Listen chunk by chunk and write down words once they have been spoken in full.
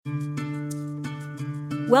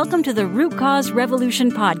Welcome to the Root Cause Revolution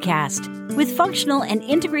podcast with functional and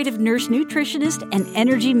integrative nurse nutritionist and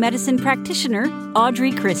energy medicine practitioner,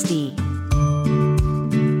 Audrey Christie.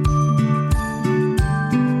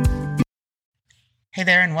 Hey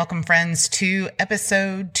there, and welcome, friends, to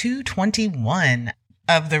episode 221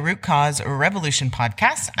 of the Root Cause Revolution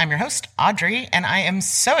podcast. I'm your host, Audrey, and I am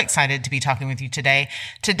so excited to be talking with you today.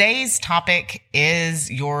 Today's topic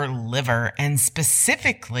is your liver, and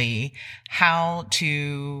specifically how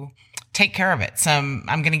to take care of it. I'm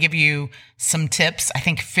going to give you some tips, I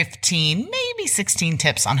think 15, maybe 16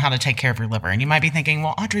 tips on how to take care of your liver. And you might be thinking,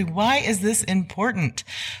 well, Audrey, why is this important?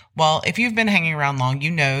 Well, if you've been hanging around long,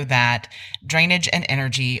 you know that drainage and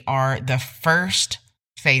energy are the first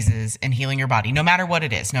phases in healing your body, no matter what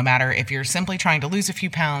it is, no matter if you're simply trying to lose a few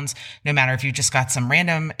pounds, no matter if you just got some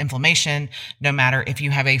random inflammation, no matter if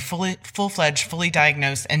you have a full-fledged, fully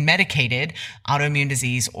diagnosed and medicated autoimmune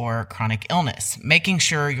disease or chronic illness. Making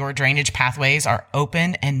sure your drainage pathways are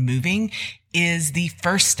open and moving is the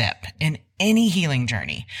first step in any healing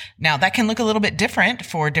journey. Now, that can look a little bit different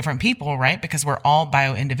for different people, right? Because we're all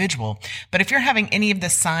bio-individual. But if you're having any of the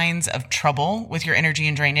signs of trouble with your energy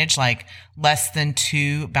and drainage, like less than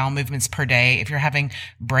 2 bowel movements per day, if you're having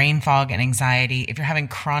brain fog and anxiety, if you're having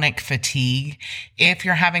chronic fatigue, if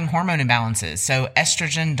you're having hormone imbalances, so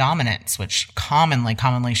estrogen dominance, which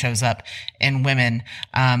commonly shows up in women,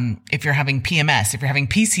 if you're having PMS, if you're having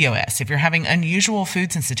PCOS, if you're having unusual food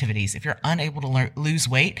sensitivities, if you're unable to lose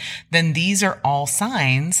weight, then these are all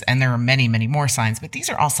signs, and there are many, many more signs, but these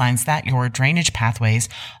are all signs that your drainage pathways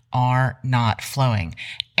are not flowing.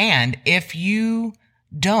 And if you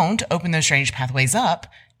don't open those drainage pathways up,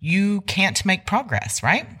 you can't make progress,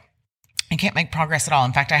 right? You can't make progress at all.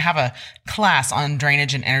 In fact, I have a class on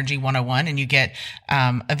Drainage and Energy 101, and you get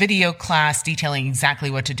a video class detailing exactly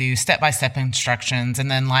what to do, step-by-step instructions, and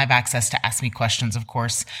then live access to ask me questions, of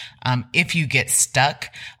course, if you get stuck.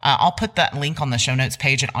 I'll put that link on the show notes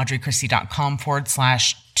page at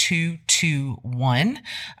audreychristie.com/221,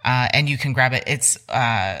 and you can grab it. It's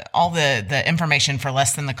all the information for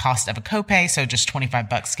less than the cost of a copay, so just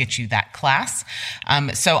 $25 gets you that class.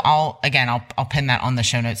 So I'll pin that on the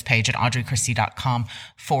show notes page at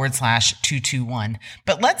audreychristie.com/221.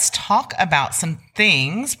 But let's talk about some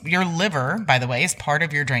things. Your liver, by the way, is part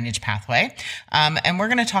of your drainage pathway, and we're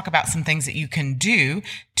going to talk about some things that you can do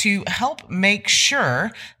to help make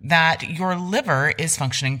sure that your liver is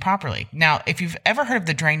functioning properly. Now, if you've ever heard of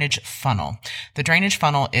the drainage funnel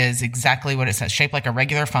is exactly what it says, shaped like a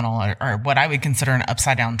regular funnel, or what I would consider an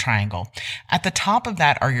upside down triangle. At the top of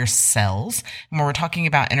that are your cells. And when we're talking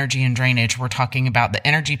about energy and drainage, we're talking about the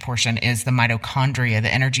energy portion is the mitochondria,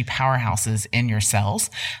 the energy powerhouses in your cells.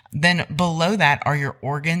 Then below that are your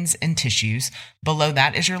organs and tissues. Below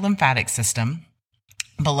that is your lymphatic system.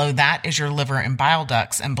 Below that is your liver and bile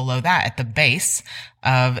ducts. And below that, at the base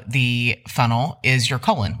of the funnel, is your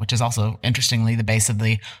colon, which is also, interestingly, the base of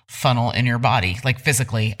the funnel in your body, like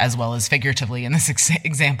physically as well as figuratively in this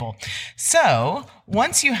example. So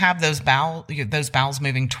once you have those bowels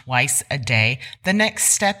moving twice a day, the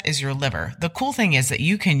next step is your liver. The cool thing is that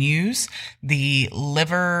you can use the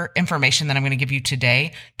liver information that I'm going to give you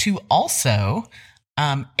today to also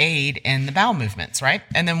aid in the bowel movements, right?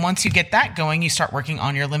 And then once you get that going, you start working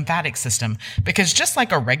on your lymphatic system, because just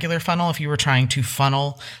like a regular funnel, if you were trying to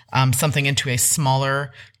funnel something into a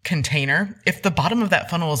smaller container, if the bottom of that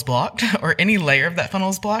funnel is blocked or any layer of that funnel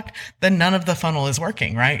is blocked, then none of the funnel is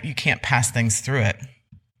working, right? You can't pass things through it.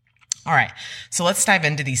 All right, so let's dive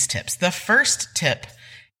into these tips. The first tip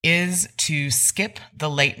is to skip the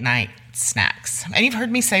late night snacks. And you've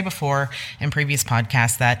heard me say before in previous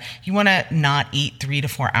podcasts that you want to not eat 3 to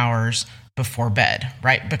 4 hours before bed,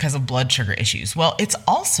 right? Because of blood sugar issues. Well, it's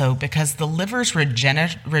also because the liver's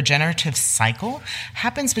regenerative cycle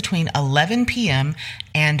happens between 11 p.m.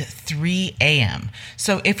 and 3 a.m.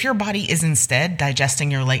 So if your body is instead digesting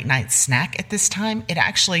your late night snack at this time, it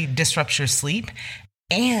actually disrupts your sleep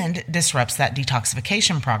and disrupts that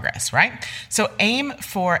detoxification progress, right? So aim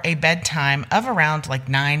for a bedtime of around like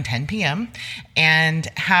 9-10 p.m. and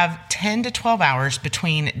have 10 to 12 hours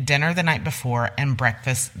between dinner the night before and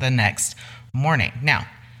breakfast the next morning. Now,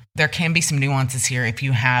 there can be some nuances here. If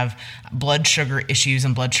you have blood sugar issues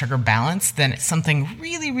and blood sugar balance, then something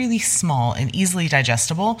really, really small and easily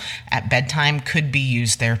digestible at bedtime could be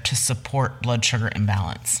used there to support blood sugar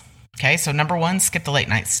imbalance. Okay, so number 1, skip the late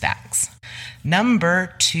night snacks.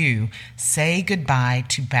 Number 2, say goodbye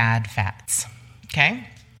to bad fats. Okay,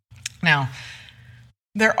 now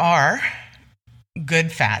there are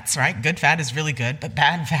good fats, right? Good fat is really good, but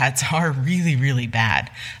bad fats are really, really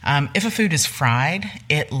bad. If a food is fried,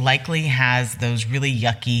 it likely has those really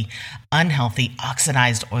yucky, unhealthy,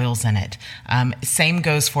 oxidized oils in it. Same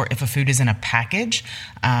goes for if a food is in a package.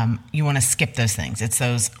 You want to skip those things. It's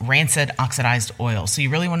those rancid, oxidized oils. So you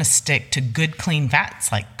really want to stick to good, clean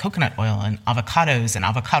fats like coconut oil and avocados and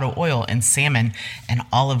avocado oil and salmon and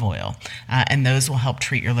olive oil. And those will help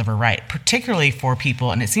treat your liver right, particularly for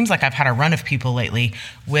people, and it seems like I've had a run of people lately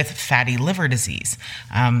with fatty liver disease.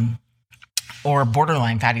 Or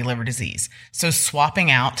borderline fatty liver disease. So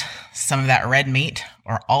swapping out some of that red meat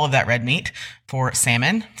or all of that red meat for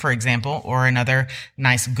salmon, for example, or another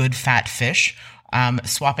nice good fat fish,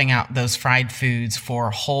 swapping out those fried foods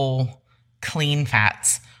for whole clean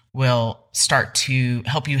fats will start to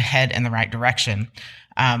help you head in the right direction.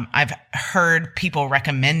 I've heard people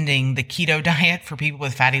recommending the keto diet for people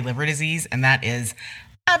with fatty liver disease, and that is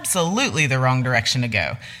absolutely the wrong direction to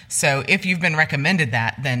go. So if you've been recommended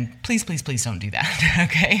that, then please, please, please don't do that.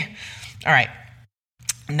 Okay. All right.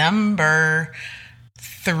 Number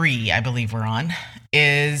 3, I believe we're on,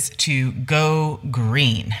 is to go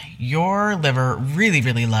green. Your liver really,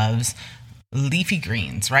 really loves leafy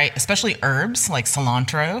greens, right? Especially herbs like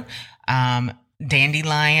cilantro,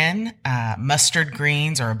 dandelion, mustard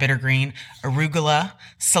greens or a bitter green, arugula,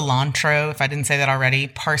 cilantro, if I didn't say that already,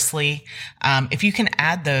 parsley. If you can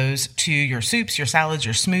add those to your soups, your salads,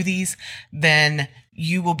 your smoothies, then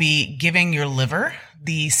you will be giving your liver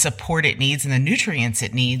the support it needs and the nutrients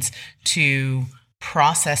it needs to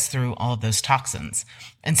process through all of those toxins.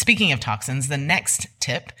 And speaking of toxins, the next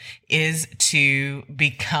tip is to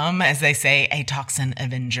become, as they say, a toxin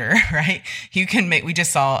avenger, right? You can make, we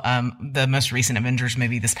just saw the most recent Avengers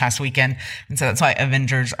movie this past weekend. And so that's why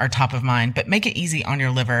Avengers are top of mind, but make it easy on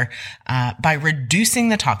your liver by reducing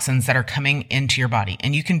the toxins that are coming into your body.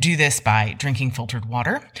 And you can do this by drinking filtered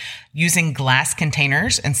water, using glass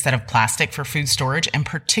containers instead of plastic for food storage, and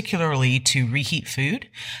particularly to reheat food,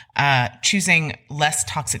 choosing less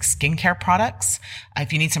toxic skincare products.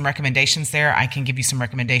 If you need some recommendations there, I can give you some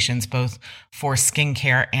recommendations both for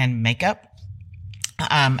skincare and makeup.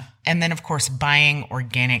 And then, of course, buying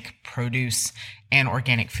organic produce and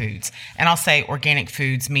organic foods. And I'll say organic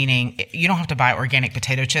foods, meaning you don't have to buy organic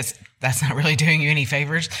potato chips. That's not really doing you any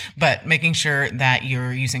favors, but making sure that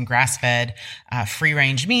you're using grass-fed,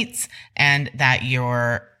 free-range meats and that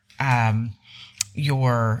your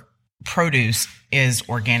produce is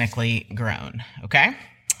organically grown. Okay.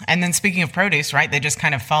 And then speaking of produce, right, they just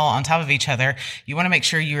kind of fall on top of each other. You want to make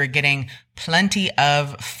sure you are getting plenty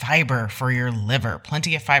of fiber for your liver,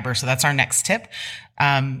 plenty of fiber. So that's our next tip.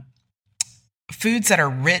 Foods that are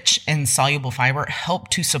rich in soluble fiber help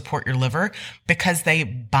to support your liver because they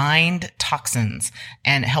bind toxins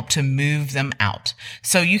and help to move them out.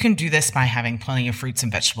 So you can do this by having plenty of fruits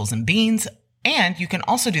and vegetables and beans. And you can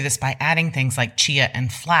also do this by adding things like chia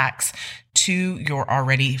and flax to your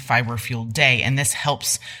already fiber-fueled day. And this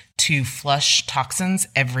helps to flush toxins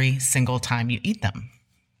every single time you eat them.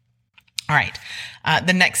 All right.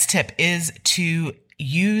 The next tip is to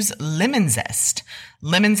use lemon zest.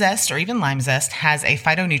 Lemon zest or even lime zest has a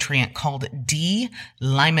phytonutrient called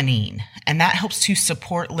D-limonene, and that helps to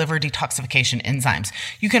support liver detoxification enzymes.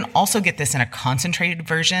 You can also get this in a concentrated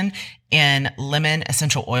version in lemon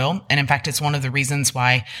essential oil. And in fact, it's one of the reasons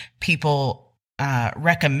why people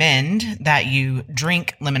recommend that you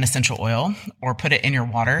drink lemon essential oil or put it in your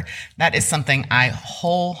water. That is something I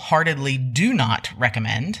wholeheartedly do not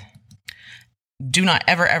recommend. Do not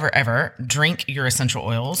ever, ever, ever drink your essential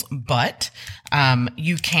oils, but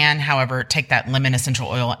you can, however, take that lemon essential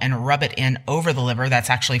oil and rub it in over the liver. That's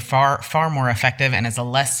actually far, far more effective and is a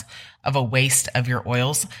less of a waste of your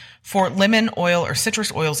oils. For lemon oil or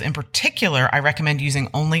citrus oils in particular, I recommend using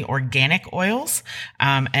only organic oils.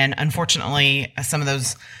 And unfortunately, some of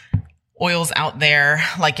those oils out there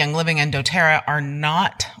like Young Living and doTERRA are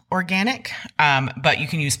not organic, but you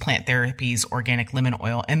can use Plant Therapy's organic lemon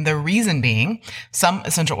oil. And the reason being, some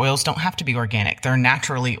essential oils don't have to be organic. They're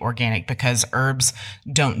naturally organic because herbs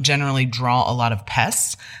don't generally draw a lot of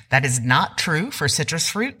pests. That is not true for citrus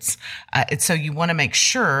fruits. So you want to make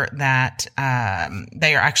sure that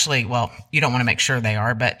they are actually, well, you don't want to make sure they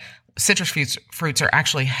are, but citrus fruits are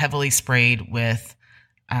actually heavily sprayed with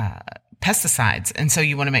pesticides. And so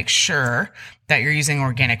you want to make sure that you're using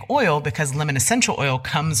organic oil because lemon essential oil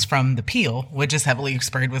comes from the peel, which is heavily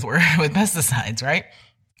sprayed with pesticides, right?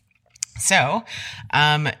 So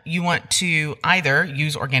you want to either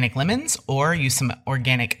use organic lemons or use some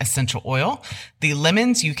organic essential oil. The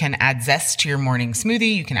lemons, you can add zest to your morning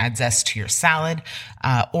smoothie. You can add zest to your salad.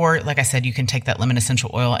 Or like I said, you can take that lemon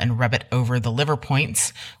essential oil and rub it over the liver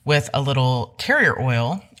points with a little carrier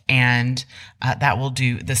oil, and that will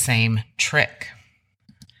do the same trick.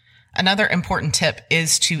 Another important tip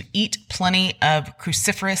is to eat plenty of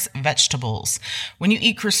cruciferous vegetables. When you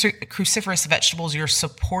eat cruciferous vegetables, you're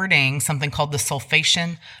supporting something called the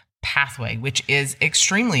sulfation pathway, which is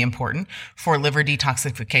extremely important for liver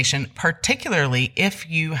detoxification, particularly if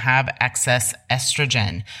you have excess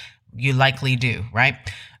estrogen. You likely do, right?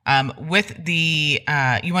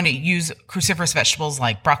 You want to use cruciferous vegetables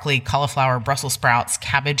like broccoli, cauliflower, Brussels sprouts,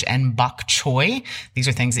 cabbage, and bok choy. These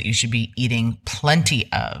are things that you should be eating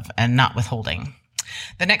plenty of and not withholding.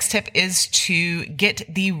 The next tip is to get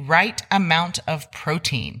the right amount of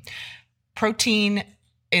protein. Protein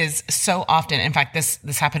is so often, in fact, this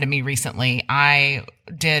happened to me recently. I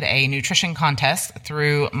did a nutrition contest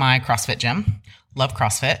through my CrossFit gym. Love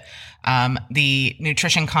CrossFit. The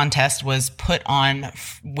nutrition contest was put on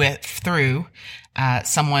through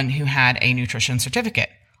someone who had a nutrition certificate.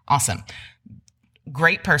 Awesome.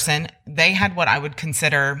 Great person. They had what I would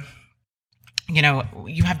consider,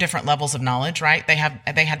 you have different levels of knowledge, right? They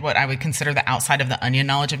had what I would consider the outside of the onion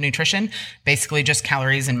knowledge of nutrition, basically just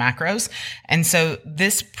calories and macros. And so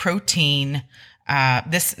this protein,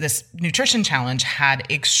 this nutrition challenge had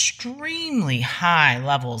extremely high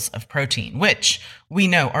levels of protein, which we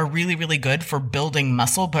know are really, really good for building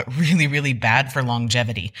muscle, but really, really bad for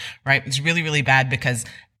longevity, right? It's really, really bad because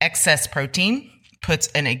excess protein puts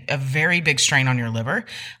a very big strain on your liver.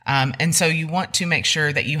 And so you want to make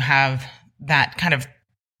sure that you have that kind of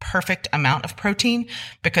perfect amount of protein,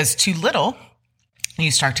 because too little,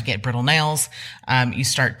 you start to get brittle nails. You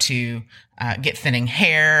start to get thinning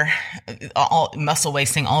hair, all muscle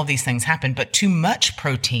wasting, all of these things happen. But too much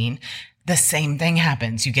protein, the same thing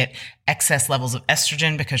happens. You get excess levels of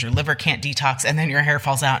estrogen because your liver can't detox, and then your hair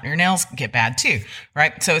falls out and your nails get bad too,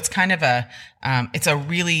 right? So it's kind of it's a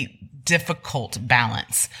really difficult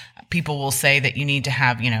balance. People will say that you need to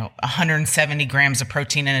have, 170 grams of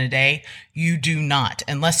protein in a day. You do not,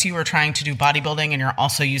 unless you are trying to do bodybuilding and you're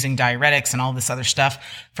also using diuretics and all this other stuff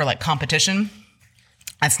for like competition.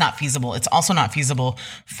 That's not feasible. It's also not feasible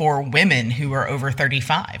for women who are over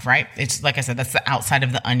 35, right? It's like I said, that's the outside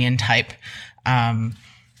of the onion type of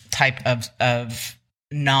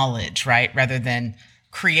knowledge, right? Rather than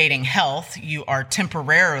creating health, you are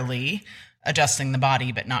temporarily adjusting the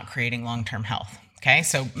body, but not creating long-term health. Okay.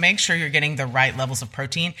 So make sure you're getting the right levels of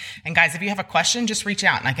protein. And guys, if you have a question, just reach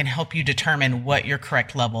out and I can help you determine what your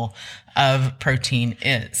correct level of protein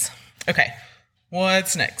is. Okay.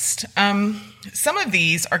 What's next? Some of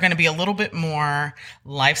these are going to be a little bit more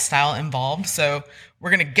lifestyle involved. So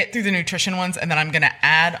we're going to get through the nutrition ones, and then I'm going to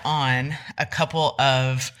add on a couple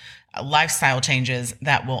of lifestyle changes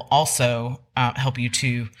that will also help you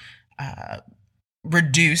to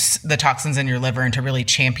reduce the toxins in your liver and to really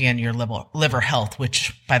champion your liver health,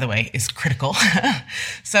 which, by the way, is critical.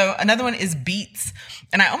 So another one is beets.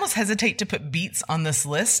 And I almost hesitate to put beets on this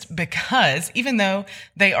list because even though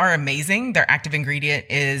they are amazing, their active ingredient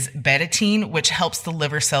is betaine, which helps the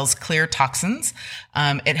liver cells clear toxins.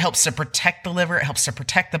 It helps to protect the liver. It helps to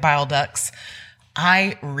protect the bile ducts.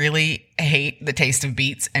 I really hate the taste of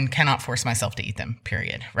beets and cannot force myself to eat them,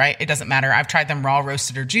 period, right? It doesn't matter. I've tried them raw,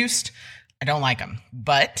 roasted, or juiced. I don't like them.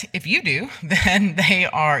 But if you do, then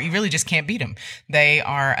you really just can't beat them. They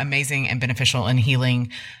are amazing and beneficial and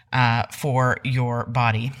healing for your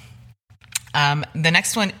body. The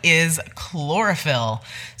next one is chlorophyll.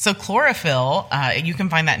 So chlorophyll, you can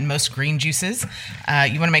find that in most green juices.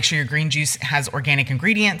 You want to make sure your green juice has organic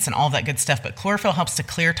ingredients and all that good stuff, but chlorophyll helps to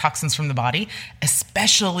clear toxins from the body,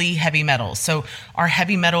 especially heavy metals. So our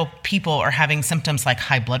heavy metal people are having symptoms like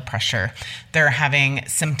high blood pressure. They're having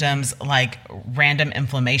symptoms like random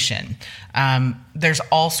inflammation. There's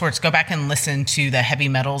all sorts. Go back and listen to the heavy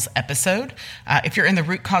metals episode. If you're in the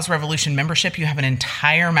Root Cause Revolution membership, you have an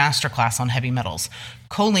entire masterclass on heavy metals.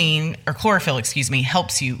 Chlorophyll,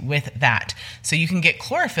 helps you with that. So you can get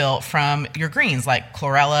chlorophyll from your greens like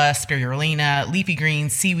chlorella, spirulina, leafy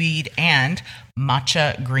greens, seaweed, and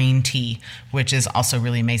matcha green tea, which is also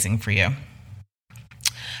really amazing for you.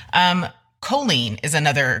 Choline is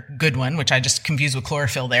another good one, which I just confused with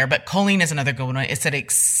chlorophyll there, but choline is another good one. It's an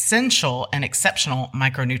essential and exceptional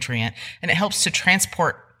micronutrient, and it helps to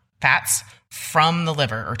transport fats from the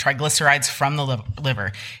liver, or triglycerides from the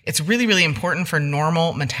liver. It's really, really important for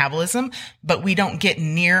normal metabolism, but we don't get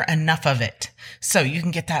near enough of it. So you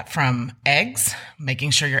can get that from eggs,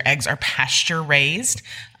 making sure your eggs are pasture raised,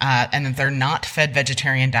 and that they're not fed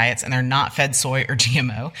vegetarian diets and they're not fed soy or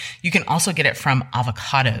GMO. You can also get it from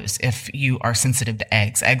avocados if you are sensitive to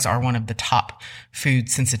eggs. Eggs are one of the top food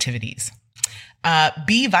sensitivities.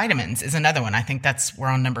 B vitamins is another one. I think we're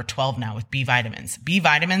on number 12 now with B vitamins. B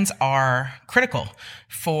vitamins are critical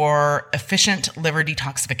for efficient liver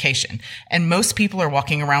detoxification. And most people are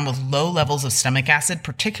walking around with low levels of stomach acid,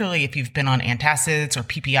 particularly if you've been on antacids or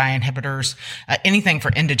PPI inhibitors, anything for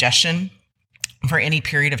indigestion for any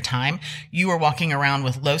period of time. You are walking around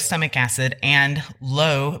with low stomach acid and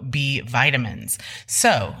low B vitamins.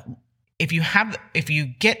 So if you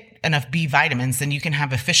get enough B vitamins, then you can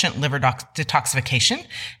have efficient liver detoxification,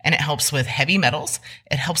 and it helps with heavy metals.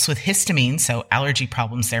 It helps with histamine, so allergy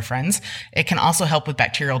problems there, friends. It can also help with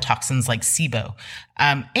bacterial toxins like SIBO.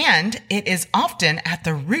 And it is often at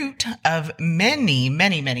the root of many,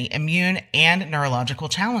 many, many immune and neurological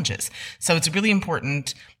challenges. So it's really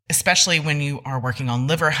important, especially when you are working on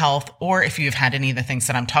liver health, or if you've had any of the things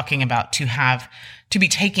that I'm talking about, to be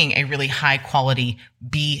taking a really high quality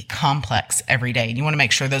B complex every day. And you want to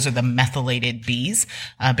make sure those are the methylated Bs,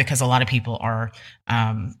 because a lot of people are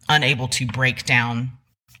unable to break down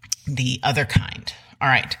the other kind. All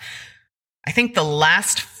right. I think the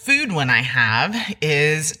last food one I have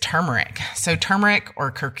is turmeric. So turmeric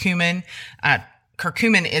or curcumin,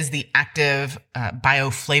 curcumin is the active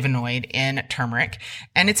bioflavonoid in turmeric,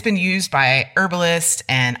 and it's been used by herbalists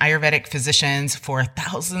and Ayurvedic physicians for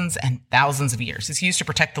thousands and thousands of years. It's used to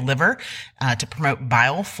protect the liver, to promote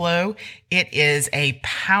bile flow. It is a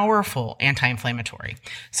powerful anti-inflammatory.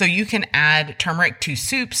 So you can add turmeric to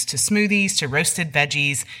soups, to smoothies, to roasted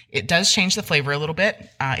veggies. It does change the flavor a little bit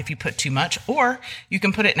if you put too much, or you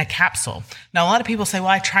can put it in a capsule. Now, a lot of people say, well,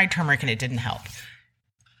 I tried turmeric and it didn't help.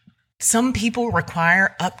 Some people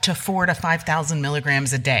require up to 4,000 to 5,000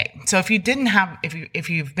 milligrams a day. So if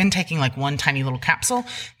you've been taking like one tiny little capsule,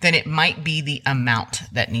 then it might be the amount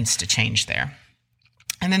that needs to change there.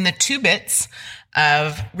 And then the 2 bits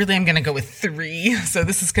of, really I'm going to go with 3. So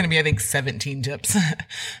this is going to be, I think, 17 tips.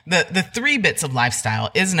 The 3 bits of lifestyle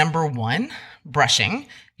is number 1, brushing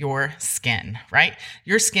your skin, right?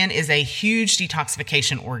 Your skin is a huge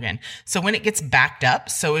detoxification organ. So when it gets backed up,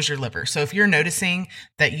 so is your liver. So if you're noticing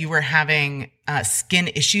that you are having skin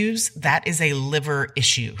issues, that is a liver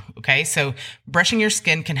issue. Okay. So brushing your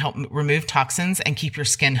skin can help remove toxins and keep your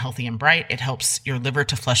skin healthy and bright. It helps your liver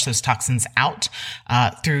to flush those toxins out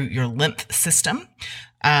through your lymph system.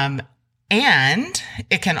 And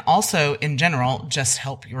it can also, in general, just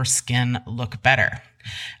help your skin look better.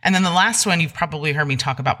 And then the last one you've probably heard me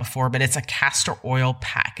talk about before, but it's a castor oil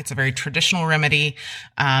pack. It's a very traditional remedy.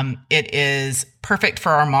 It is perfect for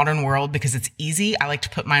our modern world because it's easy. I like to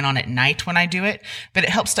put mine on at night when I do it, but it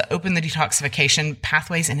helps to open the detoxification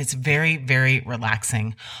pathways, and it's very, very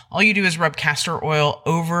relaxing. All you do is rub castor oil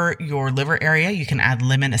over your liver area. You can add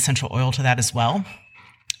lemon essential oil to that as well.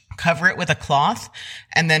 Cover it with a cloth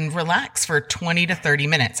and then relax for 20 to 30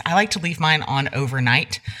 minutes. I like to leave mine on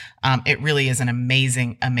overnight. It really is an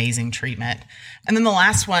amazing, amazing treatment. And then the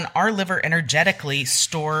last one, our liver energetically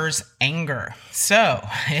stores anger. So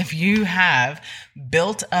if you have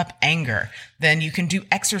built up anger, then you can do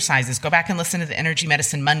exercises. Go back and listen to the Energy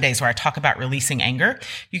Medicine Mondays where I talk about releasing anger.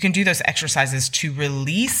 You can do those exercises to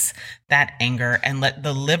release that anger and let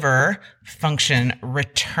the liver function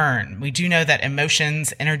return. We do know that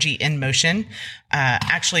emotions, energy in motion,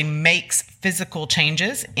 actually makes physical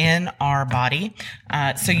changes in our body.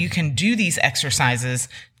 So you can do these exercises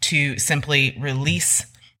to simply release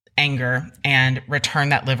anger and return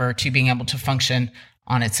that liver to being able to function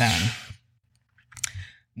on its own.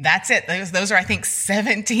 That's it. Those are, I think,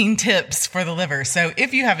 17 tips for the liver. So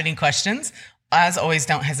if you have any questions, as always,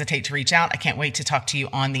 don't hesitate to reach out. I can't wait to talk to you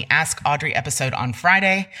on the Ask Audrey episode on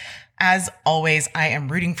Friday. As always, I am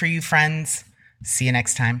rooting for you, friends. See you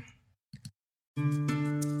next time.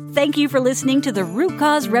 Thank you for listening to the Root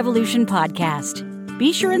Cause Revolution podcast.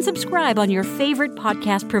 Be sure and subscribe on your favorite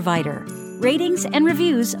podcast provider. Ratings and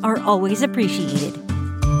reviews are always appreciated.